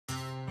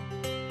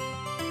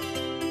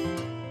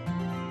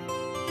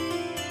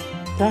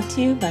Brought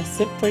to you by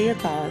Sip for Your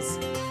Cause.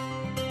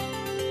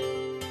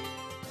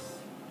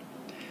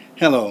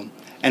 Hello,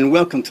 and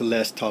welcome to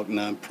Let's Talk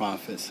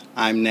Nonprofits.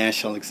 I'm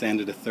Nash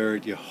Alexander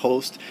III, your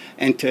host,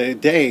 and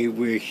today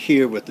we're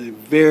here with a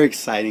very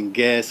exciting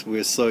guest.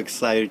 We're so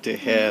excited to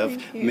have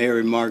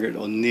MaryMargaret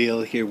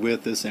ONeill here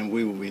with us, and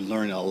we will be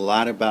learning a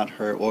lot about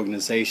her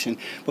organization.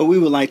 But we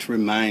would like to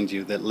remind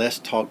you that Let's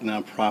Talk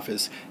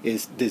Nonprofits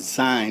is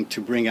designed to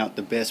bring out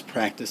the best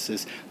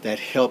practices that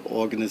help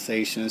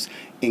organizations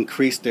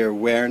increase their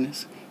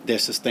awareness, their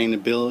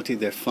sustainability,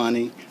 their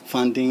funding,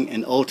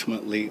 and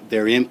ultimately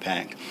their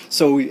impact.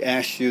 So we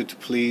ask you to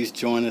please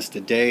join us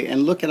today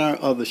and look at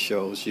our other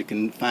shows. You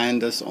can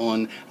find us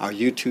on our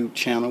YouTube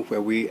channel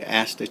where we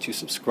ask that you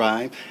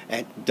subscribe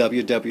at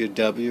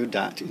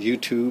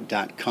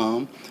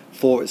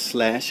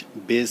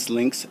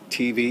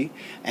www.youtube.com/BizLinksTV,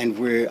 and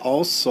we're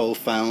also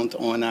found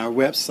on our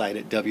website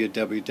at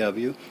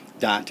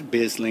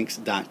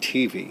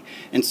www.bizlinks.tv.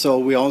 And so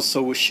we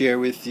also will share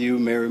with you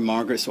Mary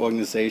Margaret's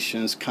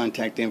organization's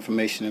contact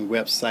information and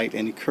website,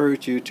 and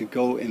encourage you to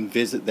go and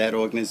visit that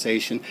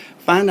organization,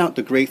 find out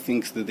the great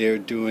things that they're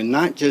doing,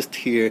 not just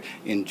here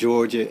in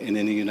Georgia and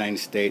in the United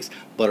States,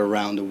 but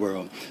around the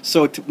world.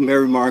 So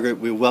Mary Margaret,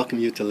 we welcome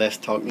you to Let's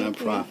Talk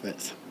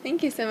Nonprofits.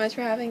 Thank you so much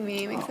for having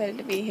me. I'm excited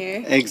to be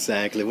here.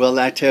 Exactly. Well,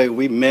 I tell you,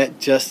 we met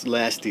just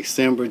last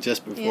December,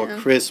 just before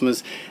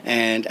Christmas,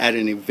 and at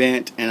an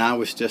event, and I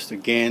was just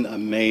again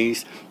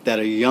amazed that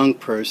a young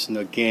person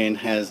again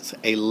has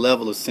a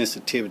level of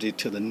sensitivity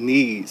to the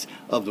needs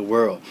of the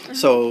world.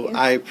 So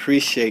I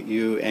appreciate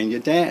you and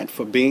your dad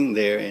for being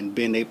there and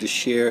being able to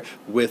share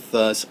with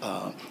us.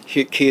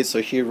 Kids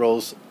are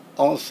heroes.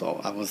 Also,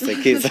 I would say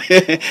kids.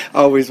 I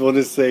always want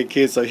to say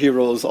kids are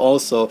heroes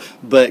also,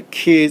 but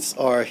kids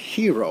are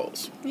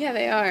heroes. Yeah,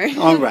 they are.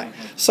 All right.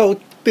 So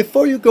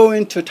before you go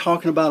into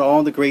talking about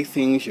all the great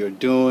things you're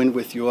doing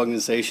with your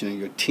organization and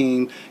your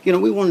team,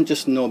 we want to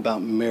just know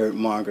about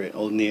MaryMargaret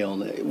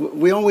ONeill.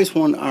 We always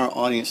want our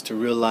audience to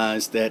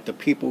realize that the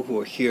people who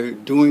are here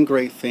doing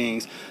great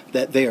things,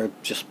 that they are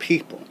just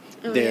people.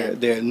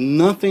 There's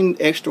nothing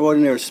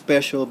extraordinary or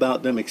special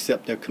about them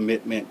except their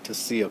commitment to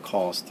see a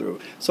cause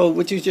through. So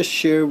would you just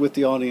share with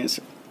the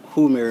audience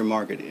who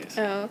MaryMargaret is?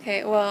 Oh,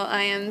 okay. Well,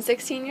 I am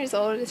 16 years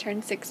old. I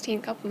turned 16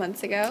 a couple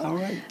months ago. All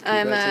right.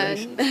 I'm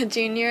a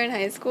junior in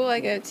high school.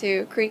 I go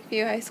to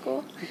Creekview High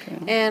School. Okay.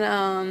 And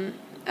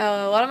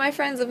a lot of my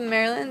friends live in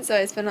Maryland, so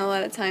I spend a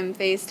lot of time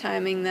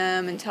FaceTiming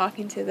them and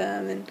talking to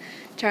them and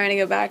trying to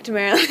go back to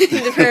Maryland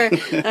for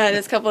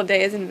just a couple of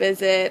days and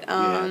visit.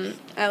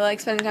 I like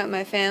spending time with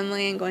my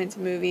family and going to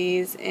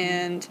movies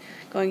and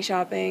going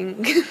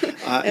shopping.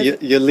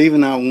 You're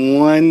leaving out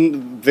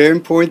one very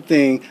important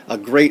thing, a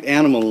great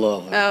animal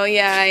lover. Oh,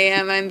 yeah, I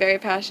am. I'm very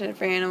passionate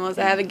for animals.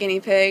 I have a guinea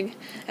pig.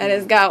 I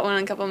just got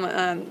one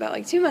about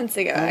like 2 months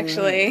ago,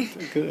 actually.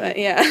 Right. Good. But,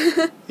 yeah.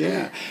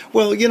 Yeah.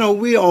 Well,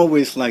 we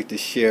always like to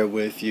share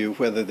with you,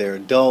 whether they're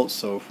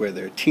adults or whether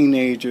they're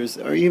teenagers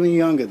or even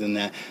younger than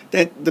that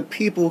the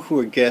people who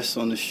are guests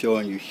on the show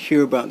and you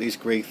hear about these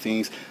great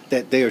things,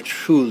 that they are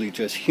truly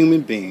just human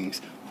beings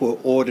who are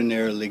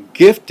ordinarily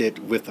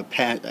gifted with a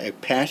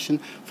passion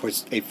for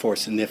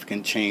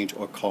significant change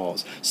or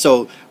cause.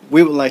 So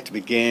we would like to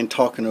begin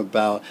talking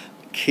about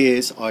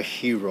kids are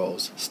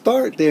heroes.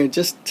 Start there and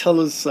just tell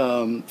us,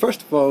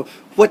 first of all,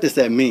 what does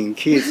that mean,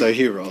 kids are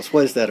heroes?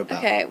 What is that about?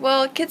 Okay,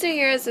 well, Kids Are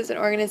Heroes is an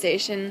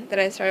organization that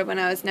I started when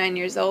I was 9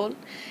 years old.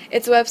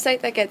 It's a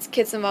website that gets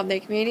kids involved in their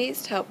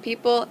communities to help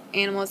people,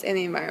 animals, and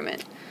the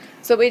environment.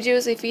 So what we do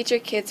is we feature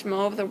kids from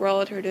all over the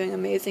world who are doing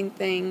amazing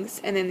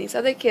things, and then these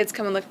other kids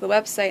come and look at the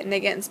website and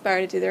they get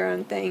inspired to do their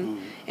own thing.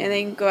 And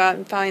they can go out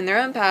and find their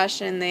own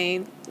passion, and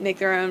they make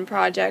their own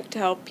project to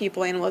help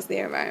people, animals, and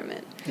the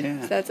environment.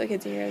 Yeah. So that's what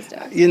Kids Are Heroes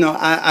does.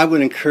 I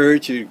would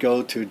encourage you to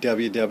go to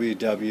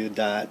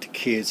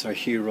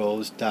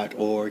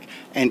www.kidsareheroes.org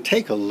and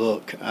take a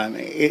look. I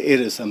mean, it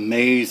is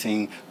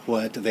amazing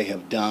what they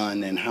have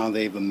done and how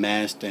they've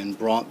amassed and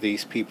brought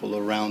these people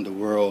around the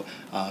world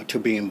to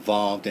be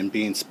involved and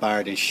be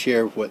inspired and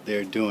share what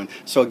they're doing.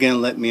 So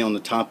again, let me on the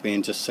top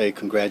end just say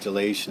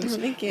congratulations.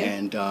 Thank you.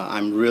 And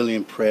I'm really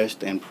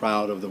impressed and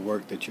proud of the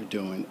work that you're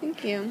doing.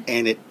 Thank you.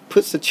 And it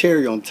puts a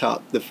cherry on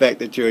top, the fact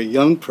that you're a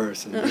young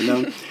person,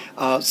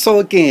 So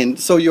again,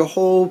 your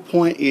whole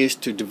point is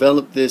to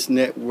develop this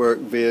network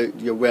via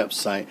your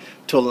website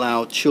to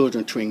allow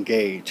children to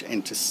engage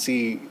and to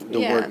see the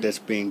work that's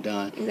being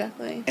done.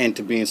 Exactly. And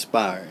to be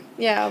inspired.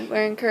 Yeah,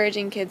 we're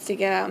encouraging kids to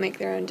get out and make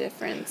their own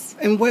difference.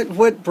 And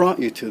what brought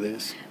you to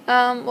this?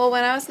 Well,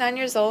 when I was 9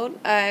 years old,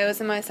 I was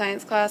in my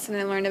science class and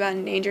I learned about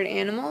endangered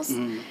animals.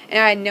 And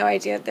I had no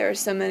idea that there were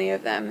so many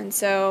of them. And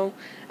so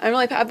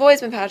I've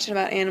always been passionate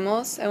about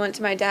animals. I went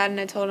to my dad and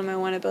I told him I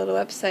want to build a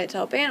website to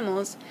help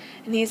animals,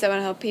 and he said I want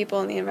to help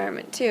people and the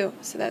environment too.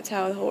 So that's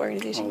how the whole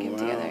organization came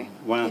together.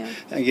 Wow.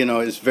 Yeah. You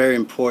know, it's very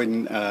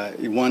important.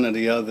 One of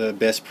the other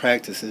best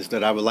practices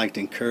that I would like to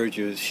encourage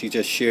you is she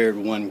just shared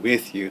one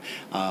with you.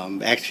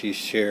 Actually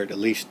shared at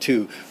least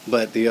two,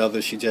 but the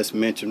other she just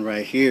mentioned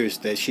right here is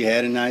that she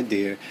had an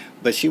idea,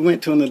 but she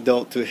went to an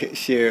adult to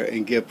share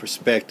and give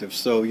perspective.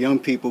 So young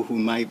people who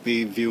might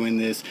be viewing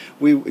this,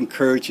 we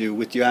encourage you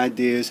with your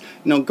ideas,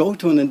 go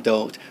to an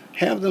adult,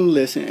 have them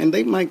listen, and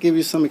they might give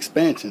you some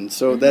expansion.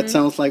 So that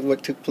sounds like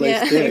what took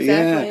place there.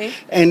 Exactly. Yeah.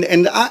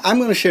 And I'm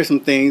going to share some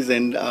things,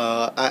 and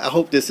I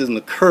hope this isn't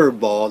a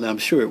curveball, and I'm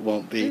sure it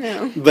won't be.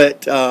 No.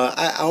 But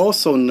I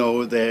also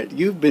know that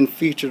you've been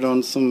featured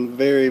on some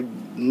very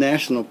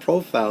national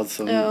profiles.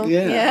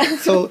 Yeah.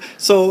 So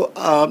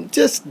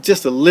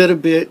just a little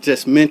bit,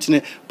 just mention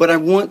it. But I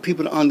want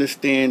people to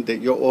understand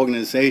that your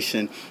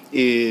organization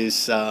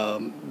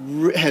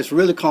has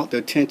really caught the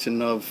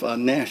attention of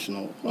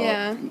national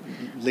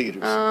leaders.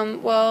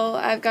 Well,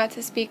 I've got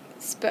to speak.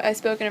 I've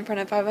spoken in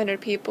front of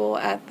 500 people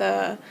at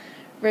the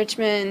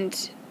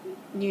Richmond.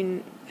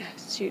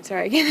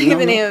 Sorry, I can't think of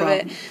the name of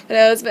it. But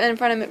I was in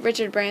front of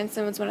Richard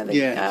Branson, was one of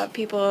the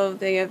people of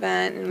the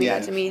event, and we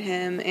got to meet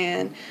him.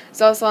 And I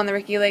was also on the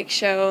Ricky Lake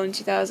Show in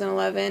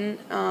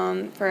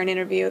 2011 for an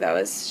interview that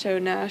was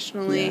showed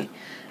nationally.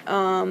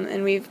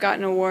 And we've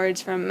gotten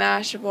awards from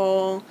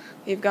Mashable.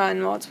 We've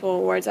gotten multiple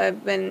awards.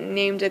 I've been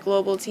named a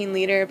Global Teen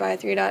Leader by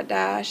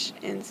 3.Dash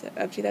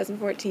of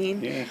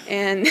 2014.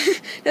 And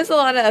there's a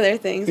lot of other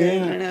things. I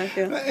don't know.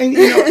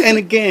 And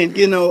again,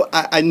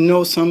 I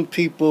know some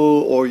people,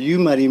 or you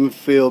might even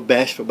feel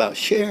bashful about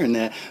sharing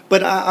that,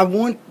 but I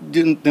want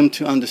them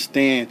to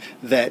understand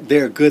that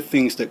there are good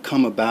things that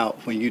come about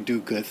when you do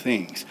good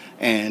things.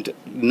 And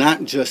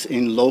not just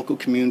in local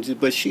communities,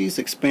 but she's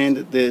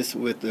expanded this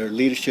with their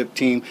leadership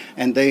team,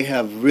 and they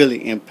have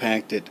really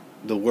impacted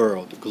the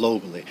world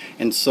globally.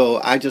 And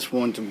so I just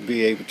wanted to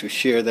be able to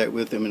share that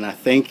with them, and I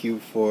thank you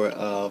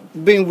for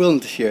being willing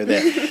to share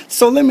that.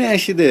 So let me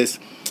ask you this.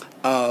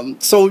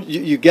 So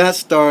you got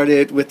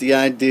started with the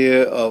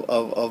idea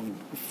of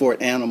for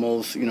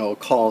animals,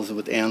 calls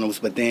with animals,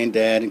 but then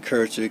Dad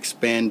encouraged you to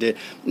expand it.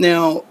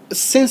 Now,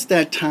 since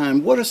that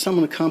time, what are some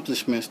of the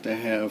accomplishments that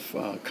have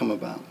come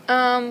about?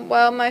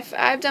 Well,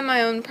 I've done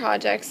my own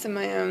projects and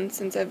my own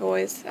since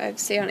I've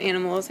stayed on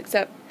animals,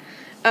 except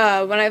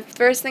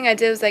first thing I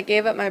did was I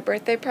gave up my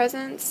birthday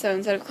presents. So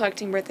instead of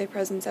collecting birthday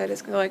presents, I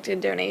just collected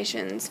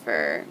donations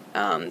for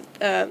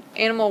the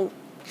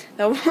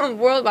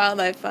World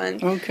Wildlife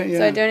Fund. Okay,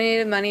 So I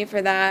donated money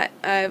for that.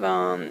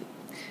 I've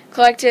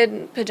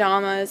collected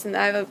pajamas, and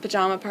I have a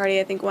pajama party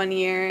I think one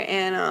year,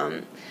 and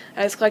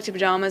I just collected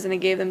pajamas and I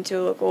gave them to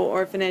a local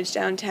orphanage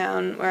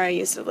downtown where I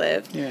used to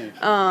live.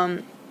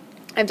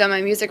 I've done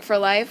my Music for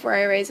Life, where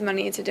I raised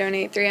money to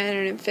donate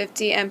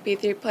 350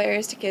 MP3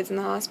 players to kids in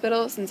the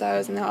hospital, since I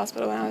was in the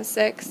hospital when I was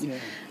 6.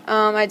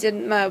 I did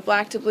my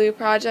Black to Blue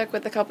project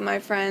with a couple of my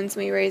friends.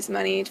 We raised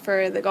money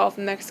for the Gulf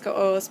of Mexico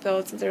oil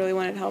spill, since I really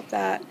wanted to help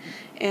that.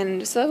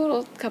 And just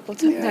a couple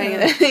tiny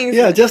other things.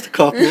 Yeah, just a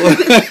couple.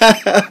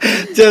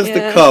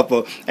 A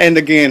couple. And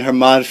again, her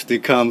modesty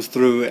comes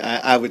through.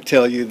 I would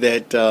tell you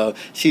that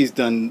she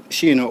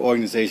and her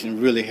organization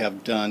really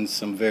have done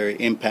some very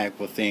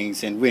impactful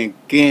things. And we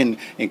again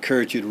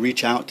encourage you to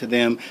reach out to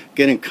them,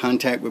 get in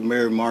contact with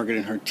MaryMargaret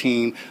and her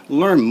team,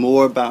 learn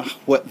more about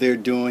what they're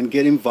doing,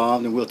 get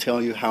involved, and we'll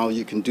tell you how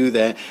you can do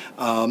that.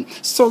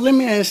 So let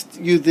me ask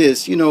you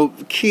this.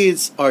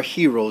 Kids are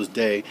Heroes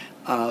Day.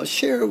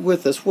 Share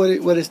with us, what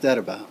is that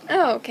about?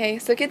 Oh, okay.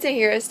 So Kids Are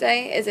Heroes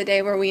Day is a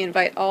day where we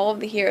invite all of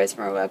the heroes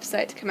from our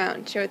website to come out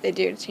and share what they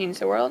do to change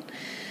the world.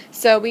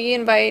 So we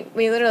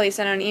literally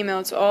send out an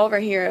email to all of our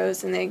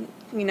heroes, and they,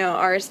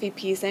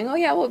 RSVP saying, oh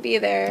yeah, we'll be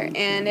there.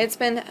 Okay. And it's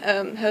been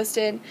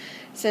hosted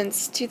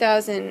since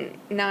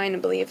 2009, I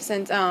believe,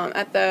 since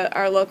at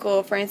our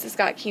local Francis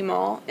Scott Key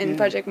Mall in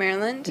Frederick,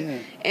 Maryland.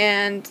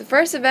 And the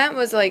first event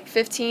was like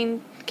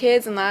 15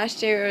 kids, and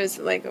last year it was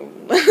like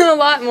a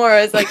lot more.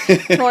 It was like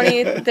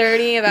 20,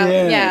 30,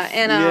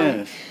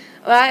 and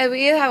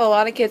we have a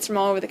lot of kids from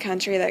all over the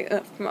country,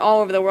 from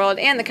all over the world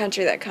and the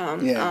country that come.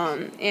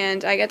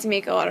 And I get to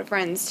make a lot of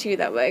friends too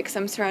that way, because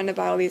I'm surrounded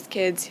by all these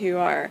kids who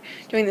are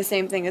doing the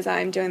same thing as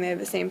I'm doing. They have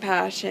the same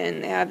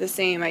passion, they have the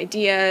same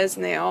ideas,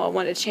 and they all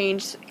want to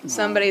change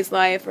somebody's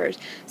life or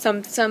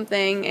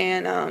something.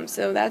 And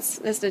so that's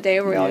the day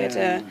where we all get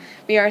to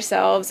be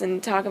ourselves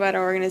and talk about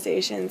our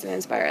organizations and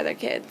inspire other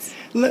kids.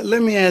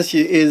 Let me ask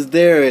you, is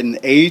there an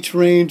age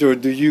range, or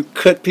do you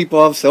cut people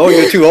off, say, oh,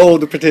 you're too old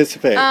to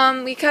participate?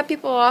 We cut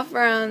people off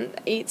around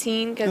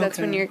 18, because that's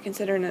when you're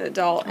considered an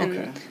adult.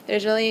 And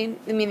there's really,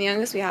 the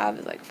youngest we have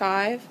is like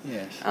 5.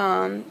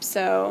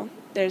 So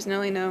there's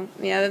really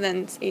other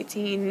than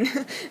 18,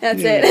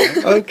 that's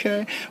it.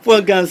 Okay.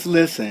 Well, guys,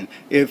 listen,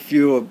 if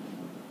you're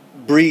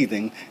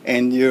breathing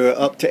and you're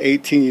up to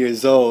 18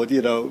 years old,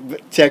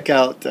 check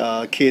out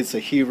Kids Are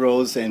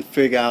Heroes and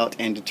figure out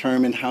and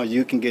determine how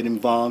you can get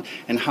involved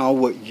and how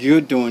what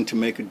you're doing to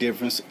make a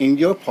difference in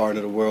your part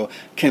of the world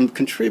can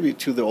contribute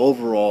to the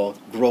overall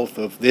growth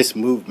of this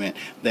movement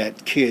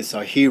that Kids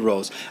Are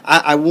Heroes.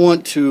 I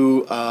want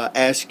to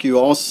ask you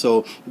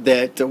also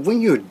that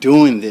when you're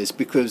doing this,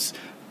 because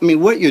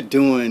what you're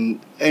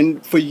doing,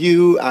 and for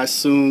you, I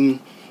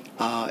assume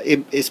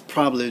it's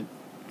probably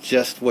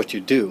just what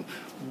you do.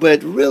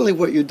 But really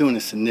what you're doing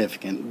is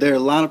significant. There are a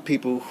lot of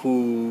people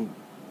who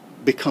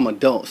become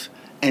adults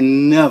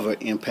and never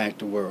impact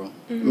the world.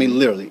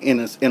 Literally, in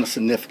a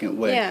significant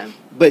way. Yeah.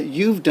 But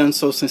you've done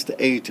so since the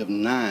age of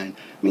 9.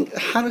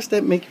 How does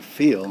that make you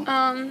feel?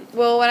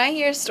 Well, when I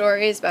hear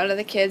stories about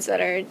other kids that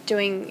are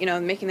doing,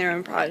 making their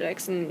own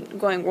projects and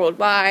going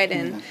worldwide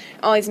and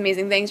all these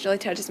amazing things, really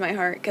touches my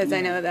heart, because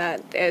I know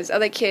that there's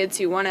other kids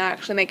who want to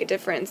actually make a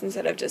difference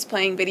instead of just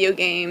playing video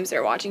games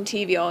or watching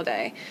TV all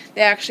day.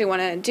 They actually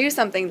want to do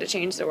something to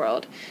change the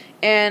world.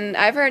 And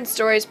I've heard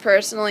stories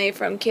personally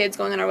from kids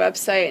going on our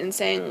website and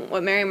saying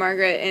what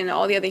MaryMargaret and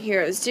all the other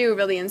heroes do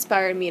really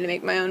inspired me to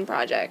make my own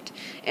project.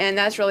 And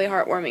that's really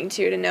heartwarming,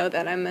 too, to know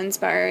that I'm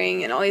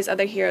inspiring and all these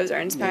other heroes are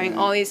inspiring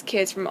all these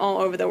kids from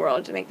all over the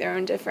world to make their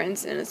own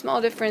difference. And a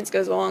small difference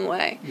goes a long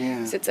way.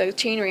 Yeah. So it's a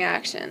chain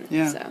reaction.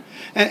 Yeah. So.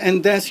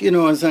 And that's,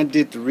 as I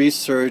did the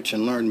research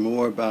and learned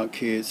more about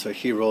Kids Are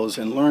Heroes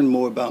and learned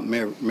more about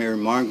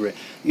MaryMargaret,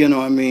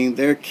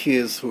 there are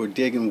kids who are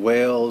digging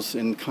wells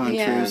in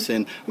countries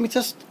and,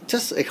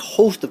 just a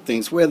host of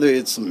things, whether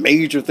it's a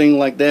major thing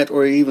like that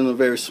or even a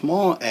very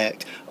small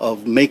act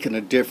of making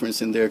a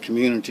difference in their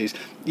communities.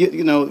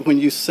 When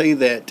you say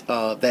that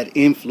that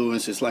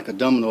influence is like a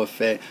domino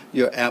effect,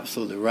 you're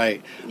absolutely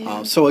right.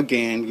 Yeah. So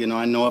again,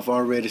 I know I've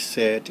already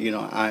said,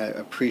 I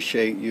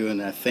appreciate you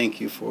and I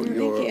thank you for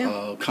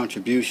your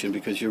contribution,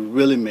 because you're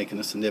really making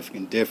a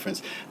significant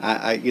difference.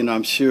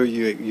 I'm sure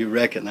you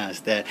recognize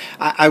that.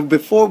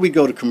 Before we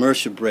go to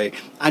commercial break,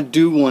 I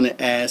do want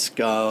to ask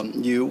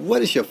you,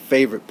 what is your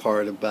favorite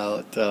part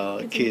about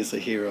Kids Are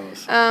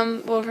Heroes?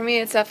 Well, for me,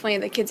 it's definitely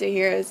the Kids Are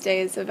Heroes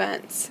Days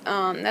events.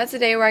 That's a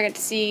day where I get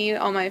to see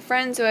all my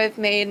friends who I've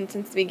made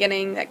since the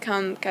beginning that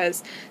come,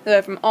 because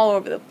they're from all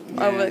over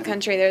the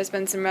country. There's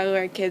been some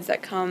regular kids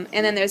that come,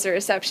 and then there's a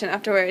reception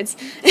afterwards.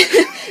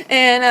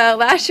 And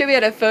last year we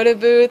had a photo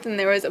booth, and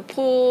there was a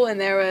pool, and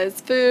there was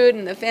food,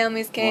 and the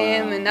families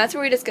came, and that's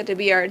where we just get to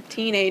be our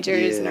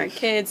teenagers and our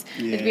kids,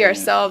 and to be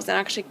ourselves and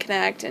actually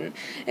connect. And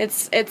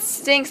it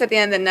stinks at the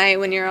end of the night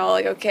when you're all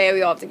like, okay,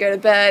 we all have to go to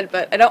bed,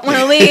 but I don't want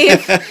to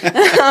leave.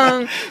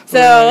 And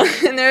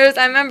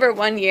I remember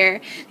one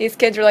year these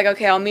kids were like,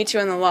 okay, I'll meet you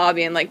in the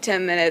lobby in like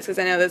 10 minutes because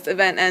I know this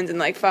event ends in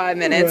like 5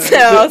 minutes, so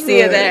I'll see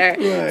you there.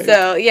 Right.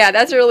 So yeah,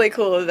 that's a really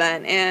cool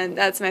event, and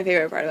that's my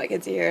favorite part about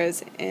Kids Are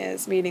Heroes,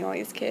 is meeting all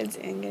these kids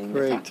and getting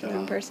to talk to them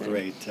in person.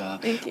 Great.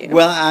 Thank you.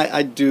 Well,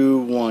 I do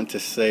want to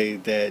say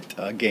that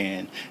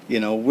again,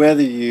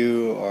 whether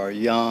you are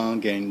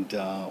young and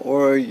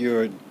or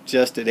you're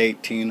just at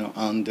 18 or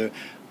under,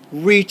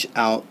 reach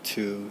out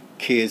to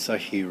Kids Are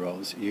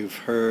Heroes. You've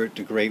heard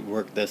the great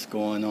work that's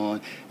going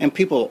on, and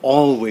people are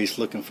always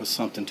looking for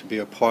something to be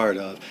a part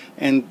of,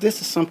 and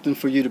this is something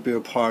for you to be a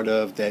part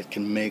of that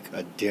can make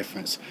a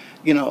difference.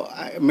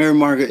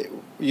 MaryMargaret,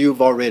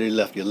 you've already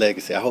left your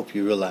legacy. I hope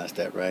you realize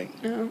that, right?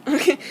 Oh,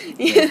 okay.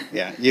 Yeah.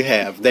 Yeah, you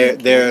have.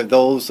 There are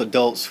those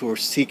adults who are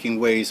seeking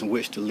ways in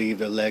which to leave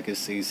their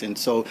legacies, and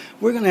so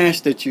we're going to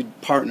ask that you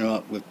partner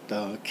up with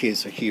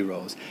Kids Are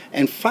Heroes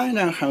and find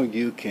out how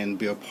you can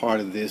be a part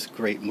of this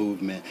great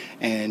movement.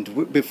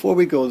 And before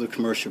we go to the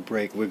commercial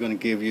break, we're going to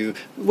give you,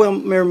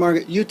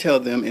 MaryMargaret, you tell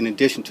them, in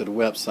addition to the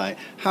website,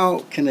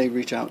 how can they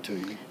reach out to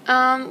you?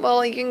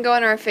 Well, you can go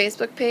on our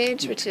Facebook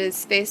page, which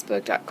is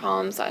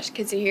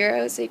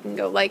facebook.com/kidsarheroes, so you can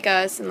go like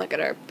us and look at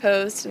our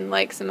posts and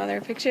like some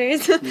other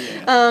pictures.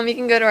 Yeah. You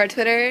can go to our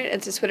Twitter.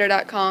 It's just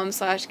twitter.com/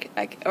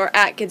 or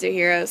at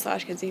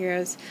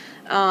kidsarheroes/kidsarheroes.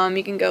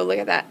 You can go look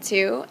at that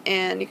too,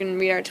 and you can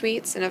read our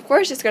tweets, and of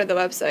course just go to the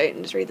website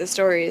and just read the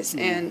stories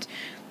and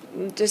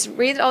just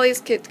read all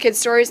these kids'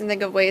 stories and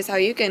think of ways how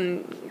you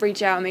can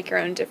reach out and make your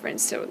own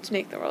difference to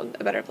make the world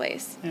a better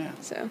place. Yeah.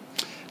 So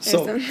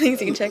there's some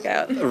things you can check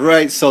out.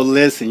 Right, so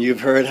listen,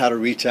 you've heard how to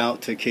reach out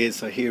to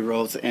Kids Are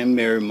Heroes and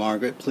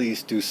MaryMargaret.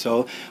 Please do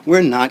so.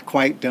 We're not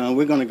quite done.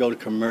 We're going to go to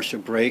commercial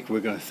break. We're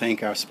going to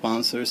thank our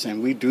sponsors,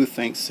 and we do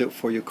thank Sit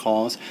For Your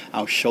Cause,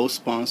 our show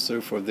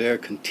sponsor, for their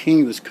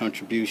continuous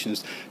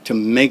contributions to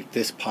make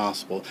this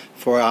possible,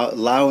 for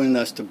allowing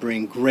us to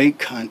bring great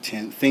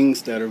content,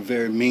 things that are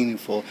very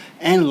meaningful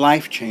and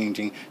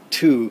life-changing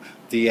to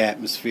the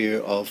atmosphere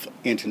of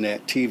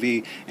internet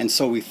TV. And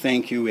so we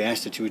thank you. We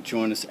ask that you would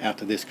join us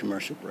after this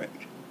commercial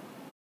break.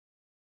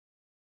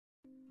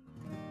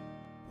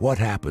 What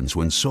happens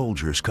when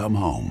soldiers come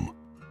home?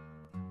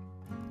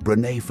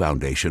 Brene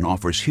Foundation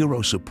offers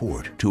hero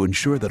support to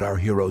ensure that our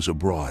heroes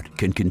abroad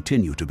can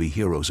continue to be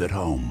heroes at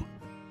home.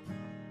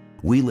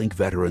 We link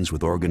veterans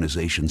with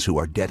organizations who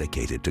are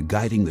dedicated to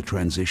guiding the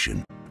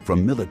transition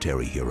from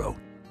military hero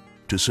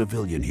to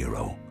civilian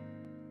hero.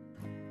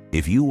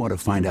 If you want to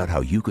find out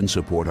how you can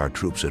support our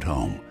troops at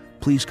home,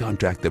 please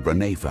contact the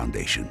Brene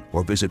Foundation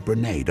or visit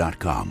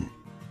Brene.com.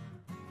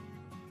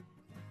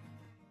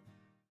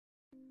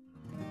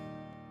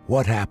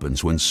 What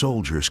happens when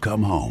soldiers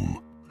come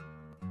home?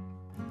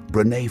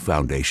 Brene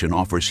Foundation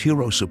offers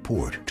hero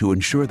support to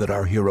ensure that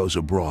our heroes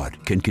abroad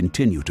can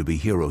continue to be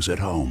heroes at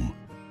home.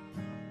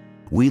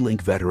 We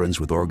link veterans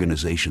with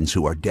organizations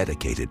who are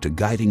dedicated to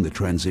guiding the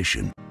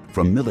transition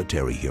from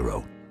military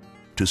hero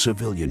to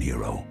civilian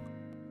hero.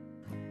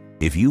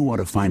 If you want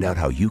to find out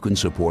how you can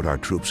support our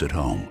troops at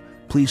home,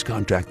 please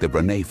contact the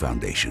Brene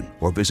Foundation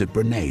or visit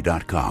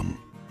Brene.com.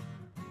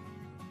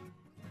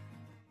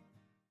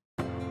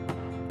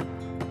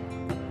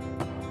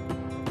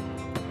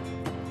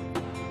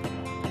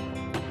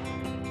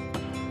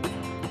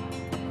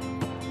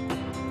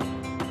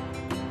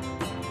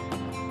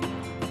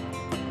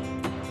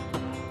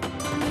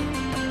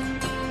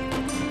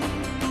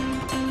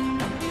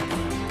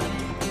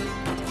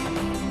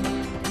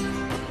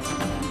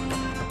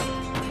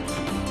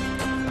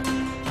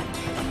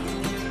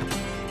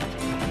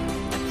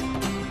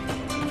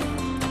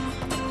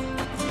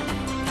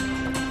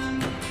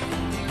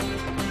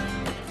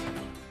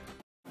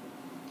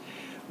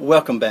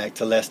 Welcome back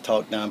to Let's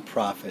Talk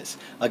Nonprofits.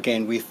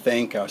 Again, we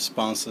thank our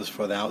sponsors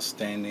for the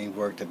outstanding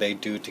work that they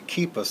do to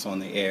keep us on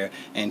the air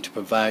and to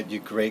provide you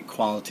great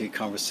quality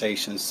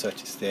conversations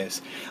such as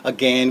this.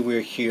 Again,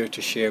 we're here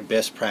to share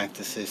best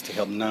practices to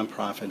help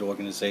nonprofit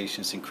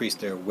organizations increase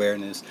their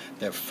awareness,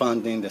 their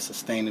funding, their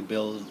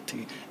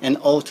sustainability, and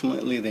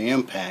ultimately the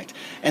impact.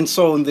 And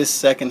so in this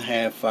second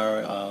half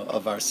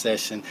of our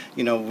session,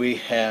 we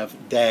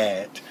have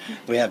Dad.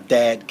 We have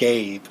Dad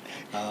Gabe,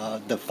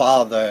 the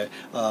father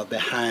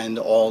behind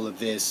all of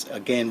this.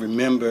 Again,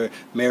 remember,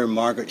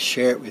 MaryMargaret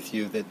shared with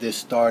you that this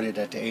started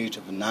at the age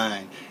of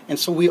 9. And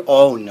so we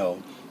all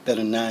know that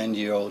a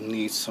 9-year-old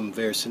needs some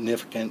very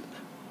significant,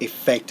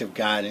 effective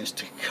guidance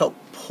to help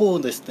pull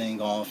this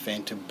thing off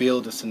and to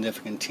build a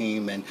significant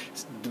team and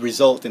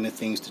result in the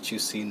things that you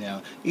see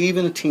now.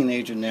 Even a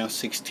teenager now,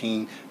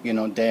 16,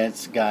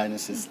 Dad's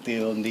guidance is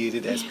still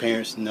needed, as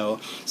parents know.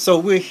 So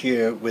we're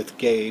here with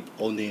Gabe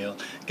ONeill.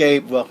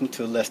 Gabe, welcome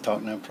to Let's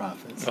Talk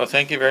Nonprofits. Well,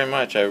 thank you very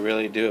much. I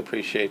really do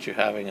appreciate you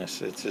having us.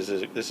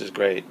 This is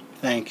great.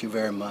 Thank you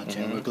very much,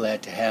 and we're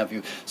glad to have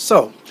you.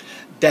 So,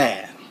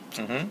 Dad,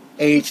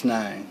 age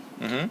 9,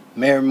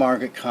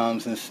 MaryMargaret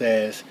comes and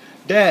says,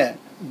 Dad,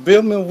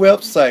 build me a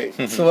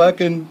website so I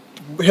can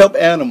help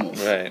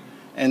animals. Right.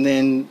 And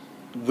then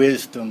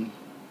wisdom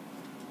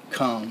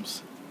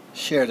comes.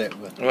 Share that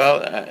with us.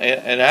 Well,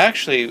 and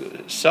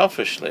actually,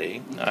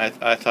 selfishly,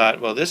 I thought,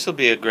 well, this will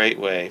be a great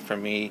way for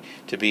me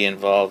to be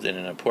involved in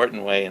an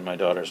important way in my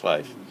daughter's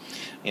life.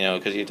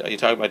 Because you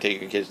talk about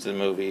taking your kids to the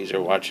movies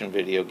or watching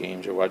video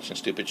games or watching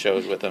stupid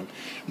shows with them.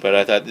 But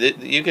I thought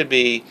you could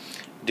be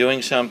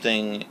doing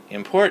something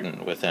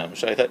important with them.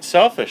 So I thought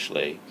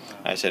selfishly,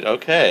 I said,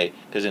 okay,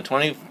 because in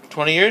 20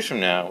 years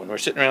from now, when we're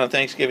sitting around the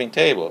Thanksgiving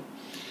table,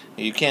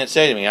 you can't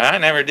say to me, you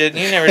never did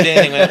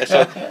anything with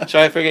it. So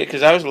I figured,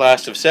 because I was the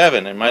last of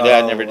 7, and my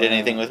dad never did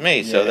anything with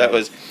me. Yeah.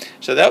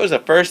 So that was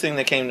the first thing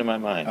that came to my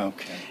mind.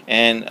 Okay.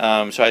 And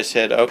so I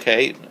said,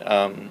 okay,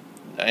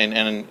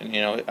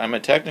 and I'm a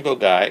technical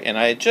guy, and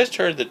I had just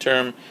heard the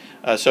term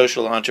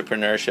social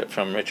entrepreneurship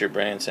from Richard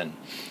Branson,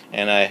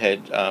 and I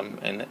had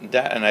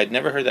and I'd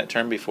never heard that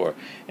term before,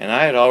 and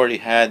I had already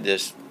had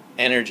this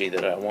energy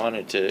that I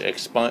wanted to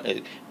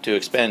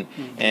expend,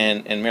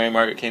 and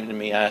MaryMargaret came to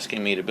me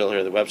asking me to build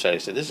her the website. I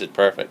said, this is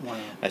perfect. Wow.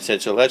 I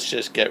said, so let's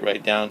just get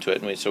right down to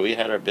it. And so we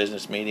had our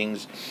business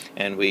meetings,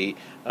 and we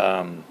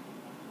thought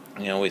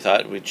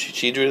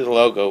she drew the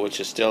logo, which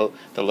is still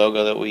the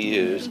logo that we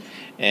use,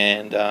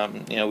 and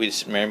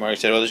MaryMargaret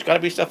said, well, there's got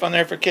to be stuff on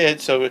there for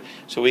kids, so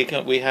we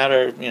had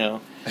our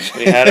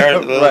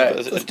little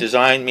right.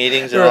 design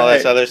meetings and all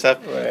this other stuff,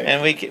 right.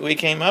 And we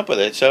came up with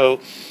it. So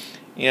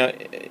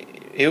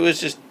it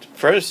was just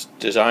first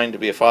designed to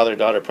be a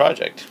father-daughter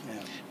project,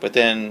 but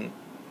then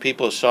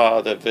people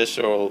saw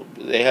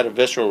they had a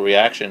visceral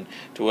reaction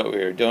to what we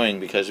were doing,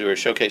 because we were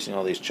showcasing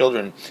all these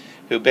children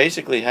who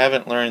basically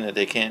haven't learned that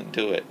they can't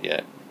do it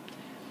yet,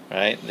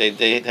 right?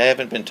 They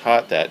haven't been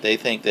taught that. They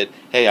think that,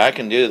 hey, I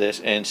can do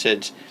this, and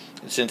since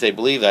they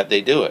believe that,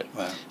 they do it.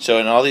 Wow. So,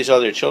 and all these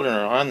other children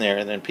are on there,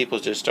 and then people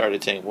just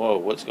started saying, whoa,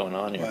 what's going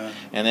on here? Wow.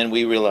 And then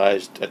we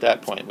realized at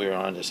that point we were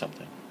on to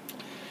something.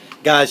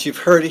 Guys, you've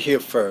heard it here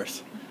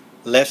first.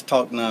 Let's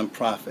talk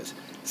nonprofits.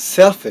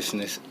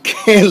 Selfishness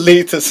can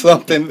lead to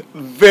something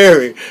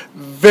very,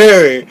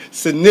 very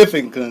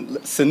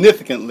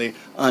significantly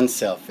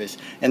unselfish.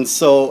 And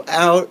so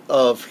out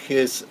of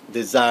his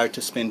desire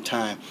to spend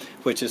time,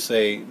 which is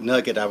a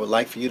nugget I would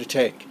like for you to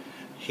take,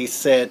 he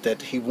said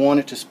that he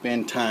wanted to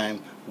spend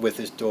time with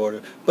his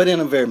daughter, but in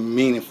a very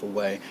meaningful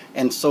way.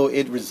 And so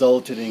it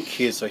resulted in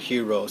Kids Are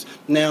Heroes.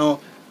 Now,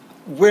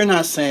 we're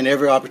not saying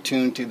every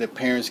opportunity that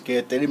parents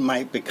get that it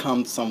might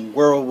become some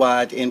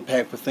worldwide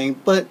impactful thing,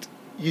 but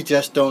you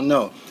just don't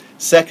know.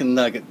 Second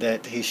nugget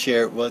that he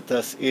shared with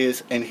us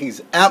is, and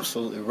he's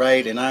absolutely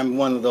right, and I'm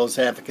one of those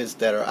advocates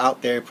that are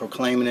out there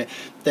proclaiming it,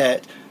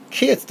 that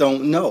kids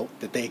don't know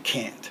that they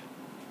can't,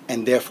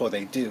 and therefore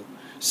they do.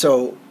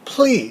 So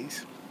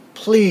please,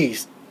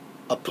 please,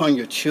 upon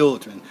your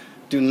children,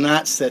 do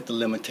not set the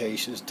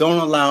limitations. Don't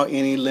allow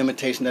any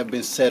limitation that have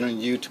been set on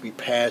you to be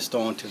passed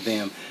on to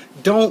them.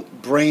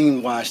 Don't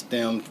brainwash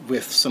them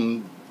with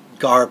some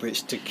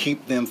garbage to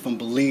keep them from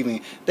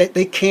believing that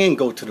they can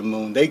go to the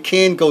moon. They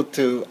can go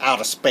to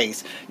outer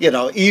space,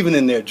 even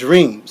in their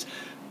dreams.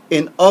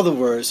 In other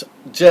words,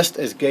 just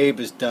as Gabe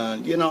has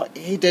done,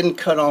 he didn't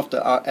cut off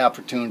the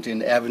opportunity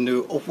and the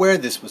avenue of where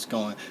this was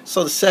going.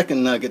 So the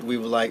second nugget we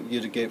would like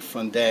you to get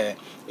from Dad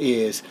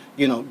is,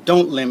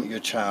 don't limit your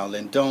child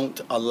and don't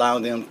allow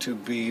them to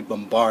be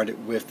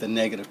bombarded with the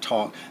negative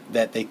talk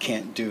that they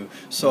can't do.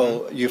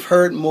 So you've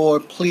heard more.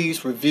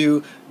 Please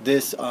review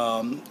this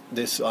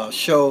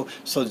show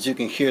so that you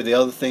can hear the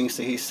other things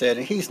that he said.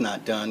 And he's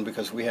not done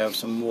because we have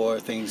some more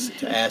things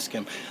to ask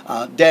him.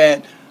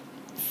 Dad,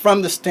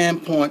 from the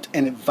standpoint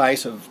and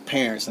advice of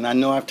parents, and I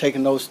know I've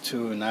taken those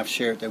two and I've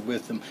shared that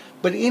with them,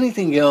 but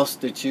anything else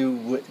that you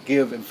would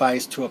give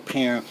advice to a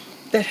parent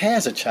that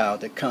has a child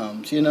that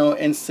comes,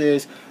 and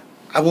says,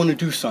 I want to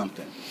do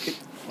something?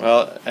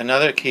 Well,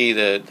 another key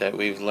that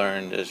we've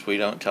learned is we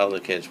don't tell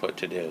the kids what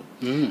to do.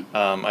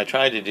 I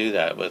tried to do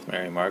that with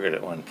MaryMargaret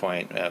at one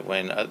point.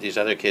 When these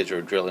other kids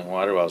were drilling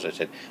water wells, I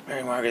said,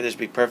 MaryMargaret, this would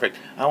be perfect.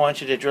 I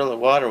want you to drill a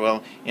water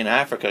well in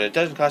Africa. It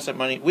doesn't cost that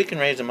money. We can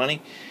raise the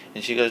money.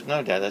 And she goes,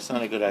 no, Dad, that's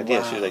not a good idea.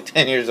 Wow. She was like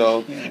 10 years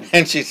old. Yeah.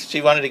 And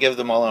she wanted to give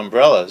them all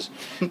umbrellas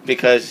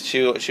because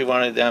she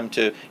wanted them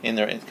to,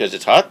 because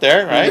it's hot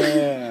there, right?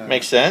 Yeah.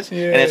 Makes sense.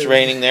 Yeah. And it's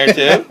raining there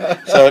too.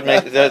 So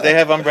they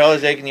have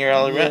umbrellas they can use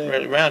all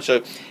around.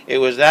 So it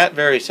was that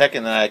very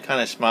second that I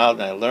kind of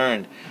smiled and I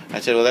learned. I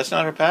said, well, that's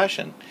not her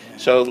passion. Yeah.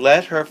 So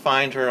let her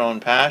find her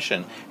own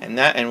passion. And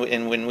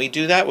when we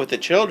do that with the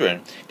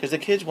children, because the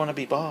kids want to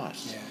be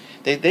boss. Yeah.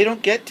 They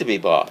don't get to be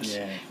boss.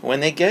 Yeah. When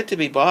they get to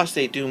be boss,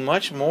 they do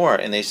much more,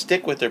 and they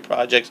stick with their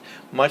projects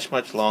much,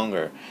 much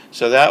longer.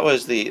 So that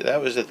was the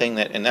thing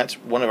and that's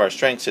one of our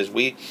strengths is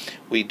we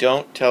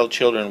don't tell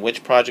children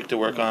which project to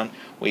work on.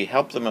 We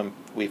help them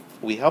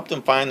we help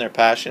them find their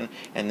passion,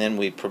 and then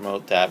we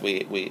promote that.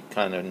 We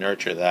kind of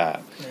nurture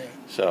that. Yeah.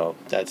 So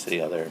that's the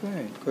other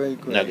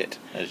great nugget,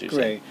 as you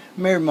say.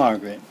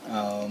 MaryMargaret,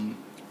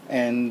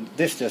 and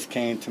this just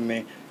came to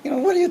me.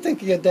 What do you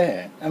think of your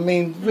dad? I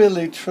mean,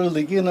 really,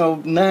 truly,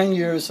 9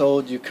 years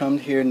old, you come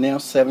here now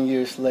 7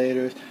 years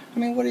later. I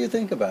mean, what do you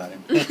think about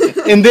him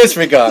in this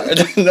regard?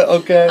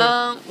 Okay.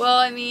 Well,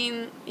 I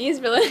mean, he's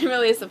really,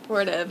 really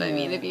supportive. Yeah. I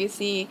mean, if you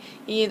see,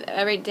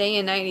 every day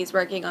and night he's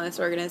working on this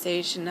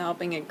organization,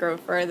 helping it grow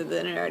further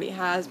than it already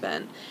has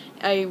been.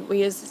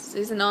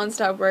 He's a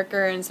nonstop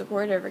worker and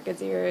supporter for Kids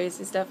Heroes.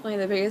 He's definitely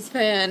the biggest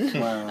fan.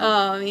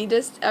 Wow. He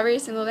just, every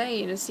single day,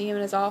 you just see him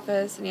in his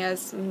office, and he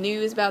has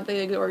news about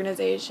the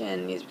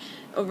organization. He's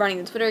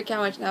running the Twitter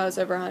account, which now has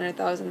over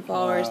 100,000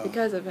 followers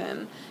because of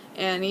him.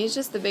 And he's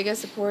just the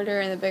biggest supporter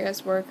and the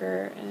biggest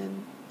worker,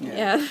 and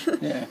yeah.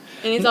 And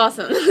he's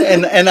awesome.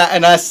 and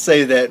I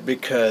say that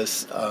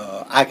because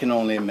I can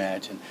only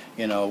imagine.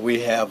 We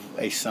have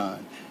a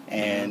son,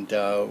 and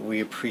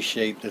we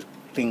appreciate the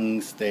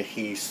things that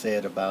he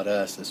said about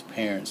us as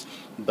parents,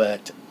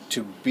 but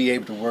to be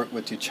able to work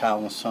with your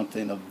child on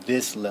something of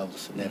this level of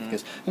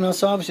significance,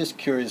 so I was just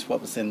curious what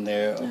was in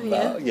there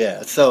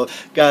about. So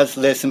guys,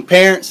 listen,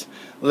 parents,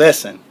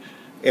 listen.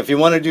 If you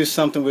want to do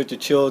something with your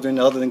children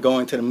other than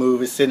going to the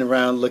movies, sitting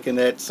around looking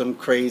at some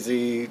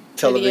crazy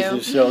television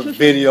shows,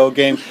 video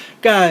game,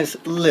 guys,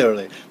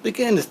 literally,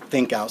 begin to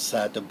think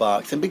outside the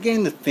box and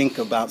begin to think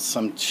about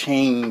some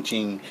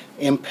changing,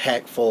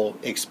 impactful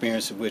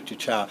experiences with your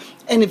child.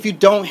 And if you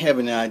don't have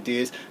any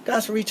ideas,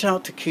 guys, reach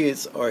out to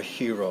Kids Are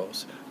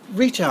Heroes.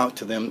 Reach out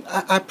to them.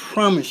 I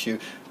promise you.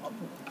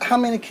 How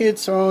many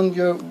kids are on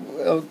your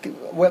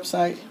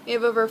website? We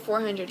have over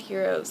 400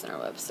 heroes on our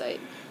website.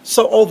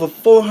 So over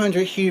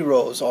 400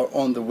 heroes are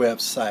on the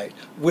website.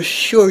 We're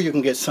sure you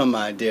can get some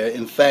idea.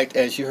 In fact,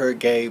 as you heard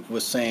Gabe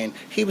was saying,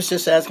 he was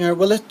just asking her,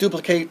 well, let's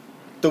duplicate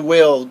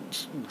the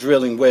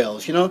drilling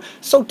wells,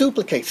 So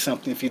duplicate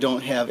something if you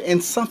don't have,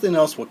 and something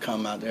else will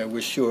come out there,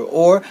 we're sure.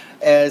 Or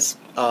as,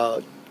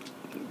 about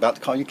to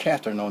call you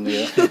Catherine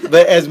ONeill,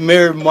 but as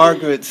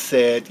MaryMargaret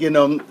said,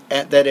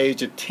 at that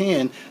age of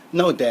 10,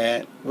 no,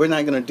 Dad, we're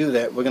not going to do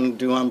that. We're going to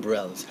do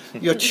umbrellas.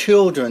 Your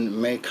children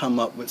may come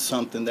up with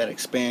something that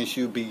expands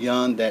you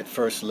beyond that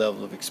first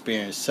level of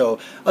experience. So,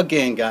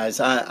 again, guys,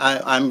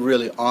 I'm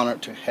really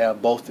honored to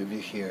have both of you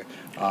here.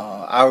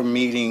 Our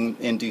meeting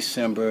in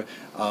December,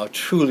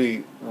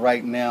 truly,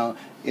 right now,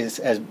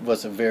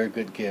 was a very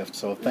good gift.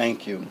 So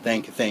thank you.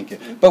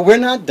 But we're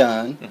not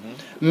done.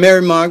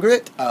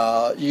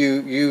 MaryMargaret,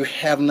 you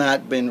have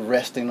not been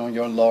resting on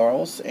your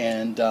laurels,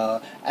 and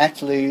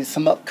actually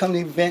some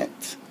upcoming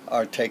events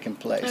are taking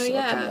place. Oh,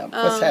 yeah.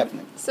 What's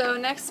happening? So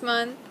next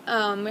month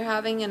we're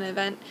having an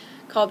event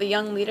called the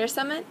Young Leader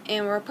Summit,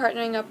 and we're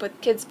partnering up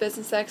with Kids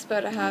Business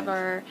Expo to have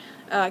our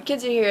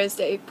Kids Are Heroes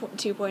Day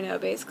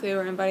 2.0. Basically,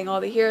 we're inviting all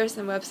the heroes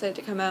on the website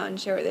to come out and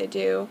share what they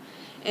do.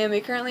 And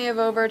we currently have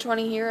over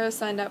 20 heroes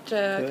signed up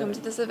to Good. come to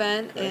this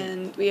event, Great.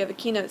 and we have a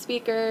keynote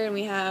speaker, and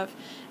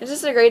it's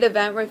just a great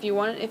event where if you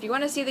want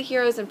to see the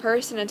heroes in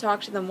person and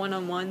talk to them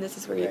one-on-one, this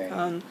is where you Right.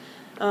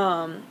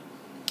 come.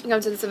 Come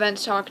to this event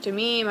to talk to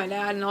me, my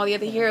dad, and all the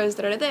other heroes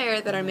that are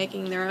there that are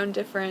making their own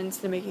difference.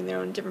 They're making their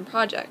own different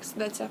projects. So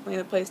that's definitely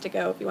the place to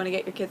go if you want to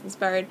get your kids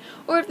inspired,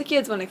 or if the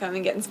kids want to come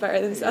and get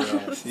inspired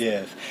themselves.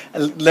 Yes.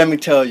 Let me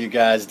tell you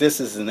guys, this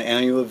is an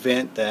annual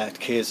event that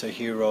Kids Are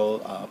Hero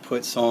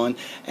puts on,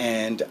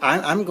 and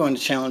I'm going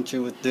to challenge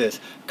you with this.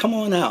 Come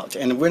on out,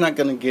 and we're not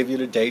going to give you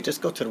the date.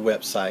 Just go to the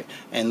website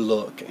and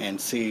look and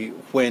see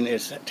when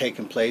it's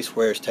taking place,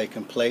 where it's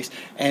taking place.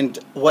 And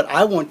what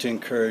I want to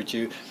encourage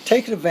you,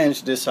 take advantage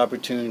of this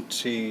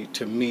opportunity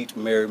to meet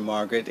Mary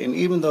Margaret, and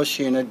even though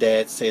she and her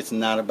dad say it's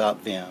not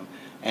about them,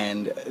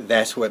 and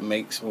that's what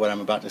makes what I'm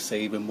about to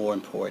say even more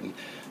important,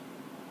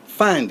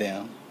 find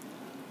them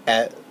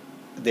at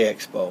the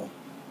expo.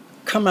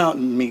 Come out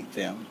and meet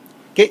them.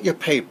 Get your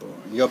paper,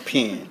 your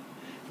pen.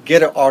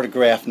 Get her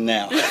autograph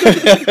now.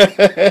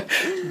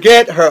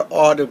 Get her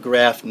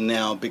autograph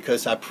now,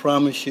 because I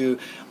promise you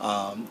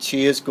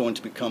she is going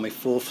to become a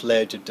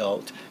full-fledged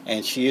adult,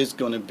 and she is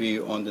going to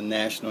be on the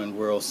national and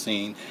world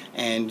scene,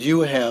 and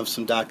you have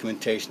some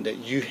documentation that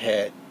you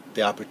had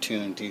the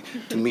opportunity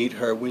to meet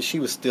her when she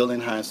was still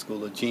in high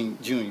school, a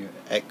junior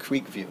at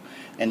Creekview.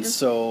 And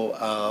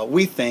so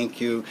we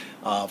thank you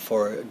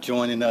for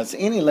joining us.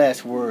 Any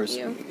last words,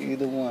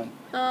 either one?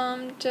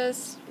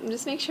 Just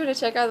make sure to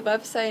check out the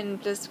website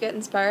and just get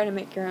inspired and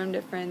make your own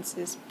difference.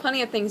 There's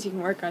plenty of things you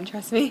can work on,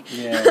 trust me.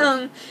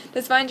 Yeah.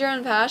 Just find your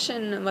own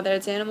passion, whether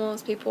it's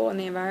animals, people, and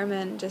the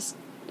environment. Just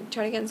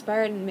try to get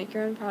inspired and make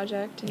your own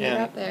project and get it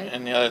out there.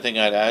 And the other thing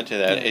I'd add to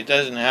that, Yeah. it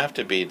doesn't have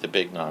to be the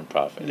big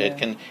nonprofit.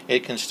 Yeah.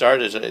 It can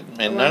start as a,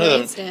 and none of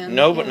them, stand,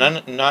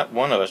 not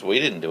one of us. We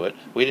didn't do it.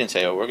 We didn't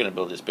say, oh, we're going to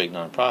build this big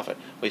nonprofit.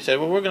 We said,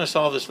 well, we're going to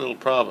solve this little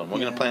problem. We're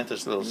going to plant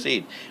this little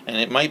seed, and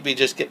it might be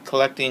just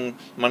collecting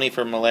money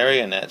for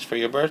malaria nets for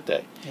your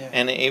birthday. Yeah.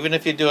 And even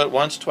if you do it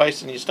once,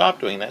 twice, and you stop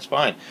doing, that's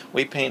fine.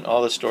 We paint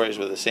all the stories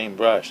with the same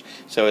brush.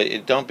 So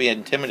don't be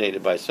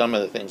intimidated by some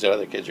of the things that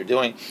other kids are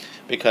doing,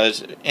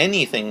 because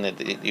anything that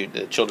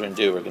the children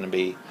do are going to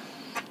be,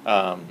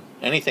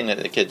 anything that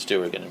the kids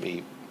do are going to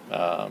be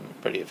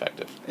pretty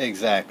effective.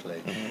 Exactly.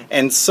 Mm-hmm.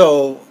 And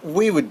so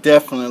we would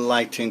definitely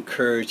like to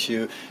encourage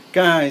you.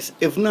 Guys,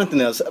 if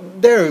nothing else,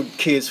 there are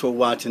kids who are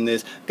watching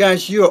this.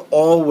 Guys, you're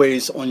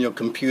always on your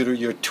computer.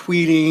 You're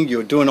tweeting.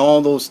 You're doing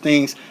all those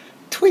things.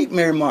 Tweet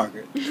Mary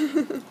Margaret.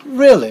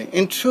 Really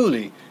and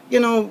truly. You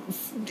know,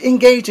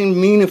 engage in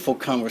meaningful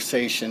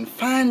conversation.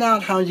 Find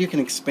out how you can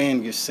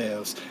expand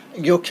yourselves,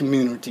 your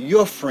community,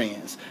 your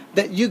friends.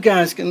 That you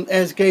guys can,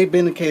 as Gabe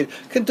indicated,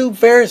 can do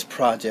various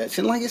projects.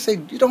 And like I say,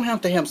 you don't have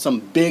to have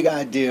some big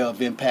idea of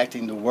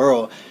impacting the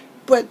world,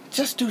 but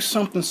just do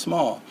something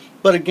small.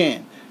 But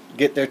again,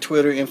 get their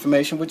Twitter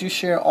information. Would you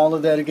share all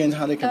of that again,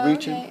 how they can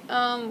reach you? Okay.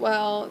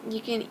 Well,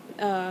 you can,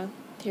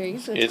 here, you can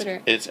say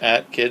Twitter. It's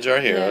at Kids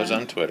Are Heroes Yeah.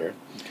 on Twitter,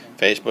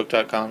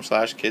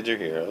 Facebook.com/Kids Are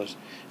Heroes,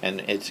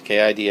 and it's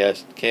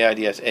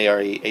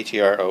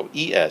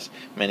KIDSAREHEROES.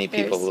 Many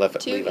people There's leave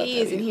two out that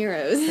E's in E.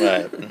 heroes.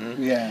 Right.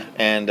 Mm-hmm. Yeah.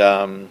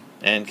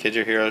 And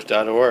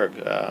kidsareheroes.org.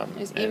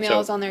 There's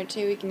emails on there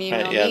too. You can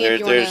email Right, yeah, me if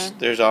you want to.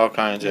 there's all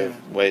kinds of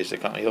ways to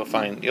come. You'll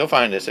find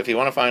us. If you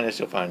want to find us,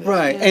 you'll find us.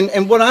 Right,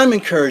 and what I'm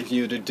encouraging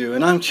you to do,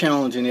 and I'm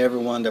challenging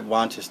everyone that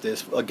watches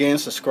this, again,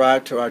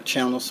 subscribe to our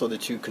channel so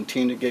that you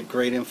continue to get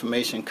great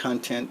information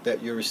content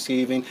that you're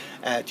receiving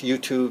at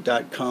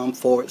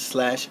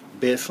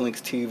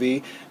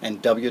youtube.com/BizLinksTV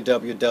and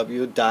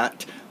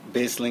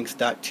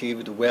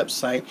www.bizlinks.tv, the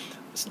website.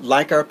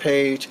 Like our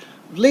page.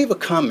 Leave a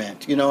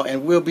comment,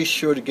 and we'll be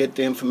sure to get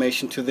the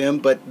information to them.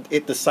 But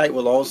the site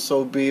will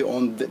also be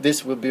on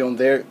this will be on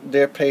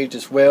their page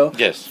as well.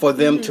 Yes. For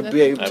them to be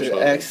able Absolutely.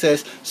 to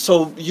access,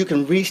 so you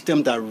can reach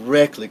them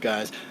directly,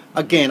 guys.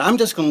 Again, I'm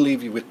just going to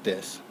leave you with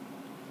this.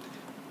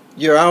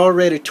 You're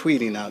already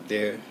tweeting out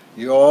there.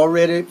 You're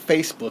already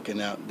Facebooking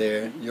out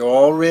there. You're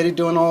already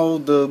doing all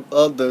the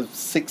other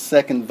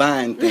 6-second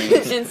Vine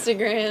things.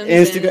 Instagram.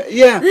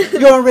 Yeah,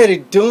 you're already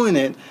doing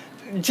it.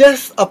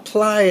 Just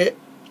apply it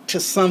to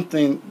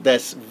something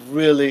that's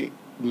really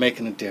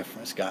making a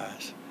difference,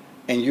 guys,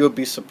 and you'll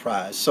be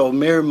surprised. So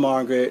Mary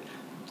Margaret,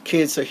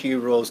 Kids Are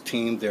Heroes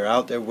team, they're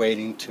out there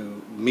waiting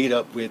to meet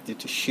up with you,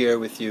 to share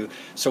with you,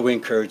 so we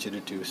encourage you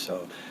to do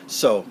so.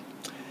 So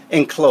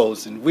in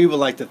closing, we would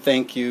like to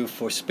thank you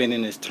for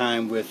spending this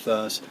time with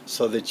us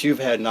so that you've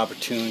had an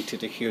opportunity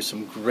to hear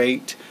some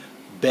great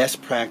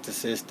best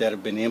practices that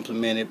have been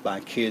implemented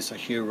by Kids Are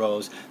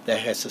Heroes that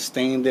has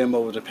sustained them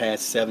over the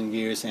past 7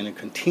 years and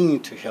continue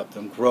to help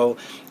them grow.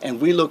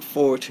 And we look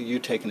forward to you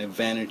taking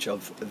advantage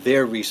of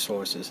their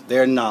resources,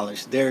 their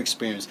knowledge, their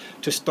experience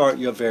to start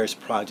your various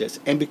projects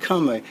and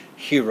become a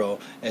hero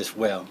as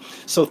well.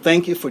 So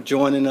thank you for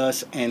joining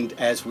us, and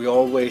as we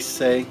always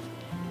say,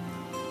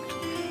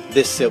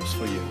 this SIP's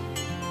for you.